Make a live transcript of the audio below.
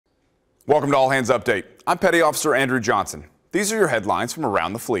Welcome to All Hands Update. I'm Petty Officer Andrew Johnson. These are your headlines from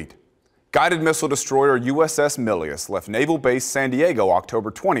around the fleet. Guided missile destroyer USS Milius left Naval Base San Diego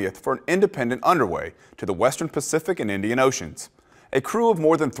October 20th for an independent underway to the Western Pacific and Indian Oceans. A crew of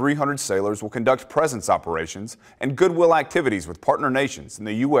more than 300 sailors will conduct presence operations and goodwill activities with partner nations in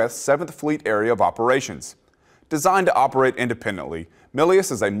the U.S. 7th Fleet Area of Operations. Designed to operate independently,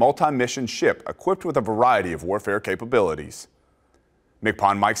 Milius is a multi-mission ship equipped with a variety of warfare capabilities.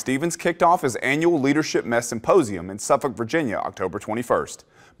 MCPON Mike Stevens kicked off his annual Leadership Mess Symposium in Suffolk, Virginia, October 21st.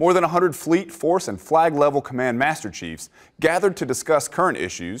 More than 100 fleet, force, and flag-level command master chiefs gathered to discuss current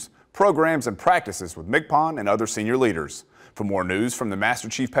issues, programs, and practices with MCPON and other senior leaders. For more news from the Master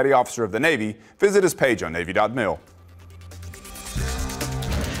Chief Petty Officer of the Navy, visit his page on Navy.mil.